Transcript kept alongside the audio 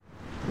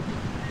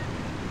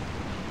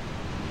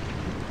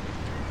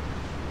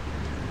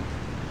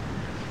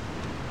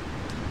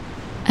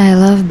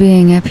love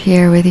being up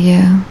here with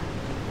you.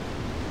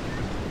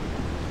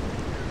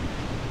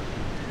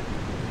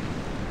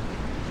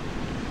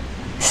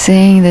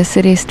 Seeing the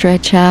city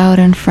stretch out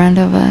in front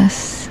of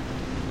us.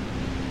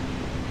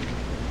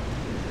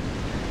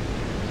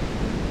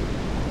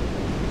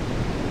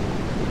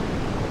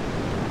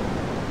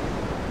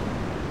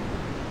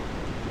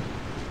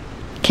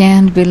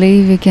 Can't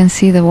believe you can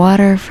see the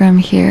water from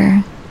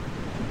here.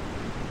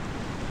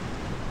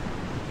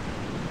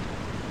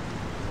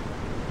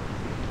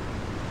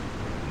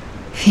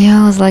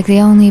 Feels like the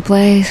only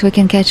place we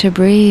can catch a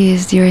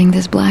breeze during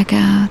this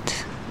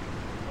blackout.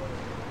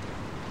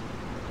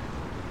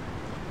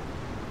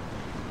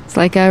 It's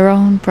like our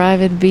own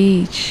private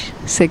beach,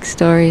 6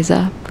 stories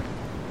up.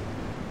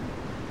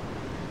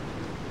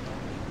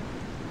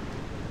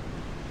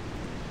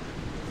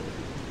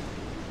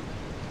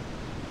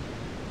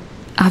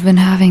 I've been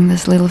having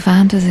this little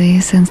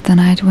fantasy since the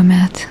night we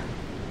met.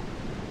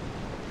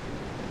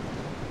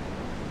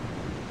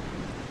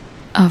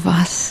 Of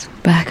us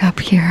back up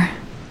here.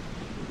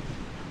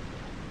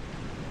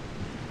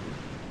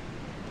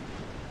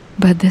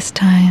 But this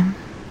time,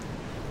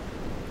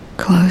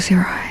 close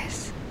your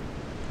eyes.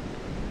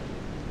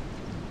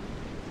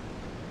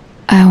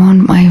 I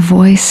want my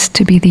voice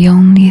to be the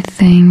only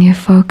thing you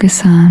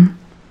focus on.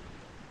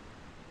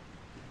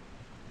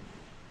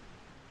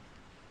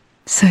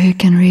 So you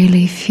can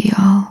really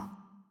feel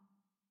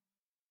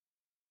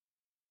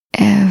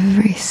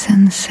every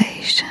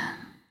sensation.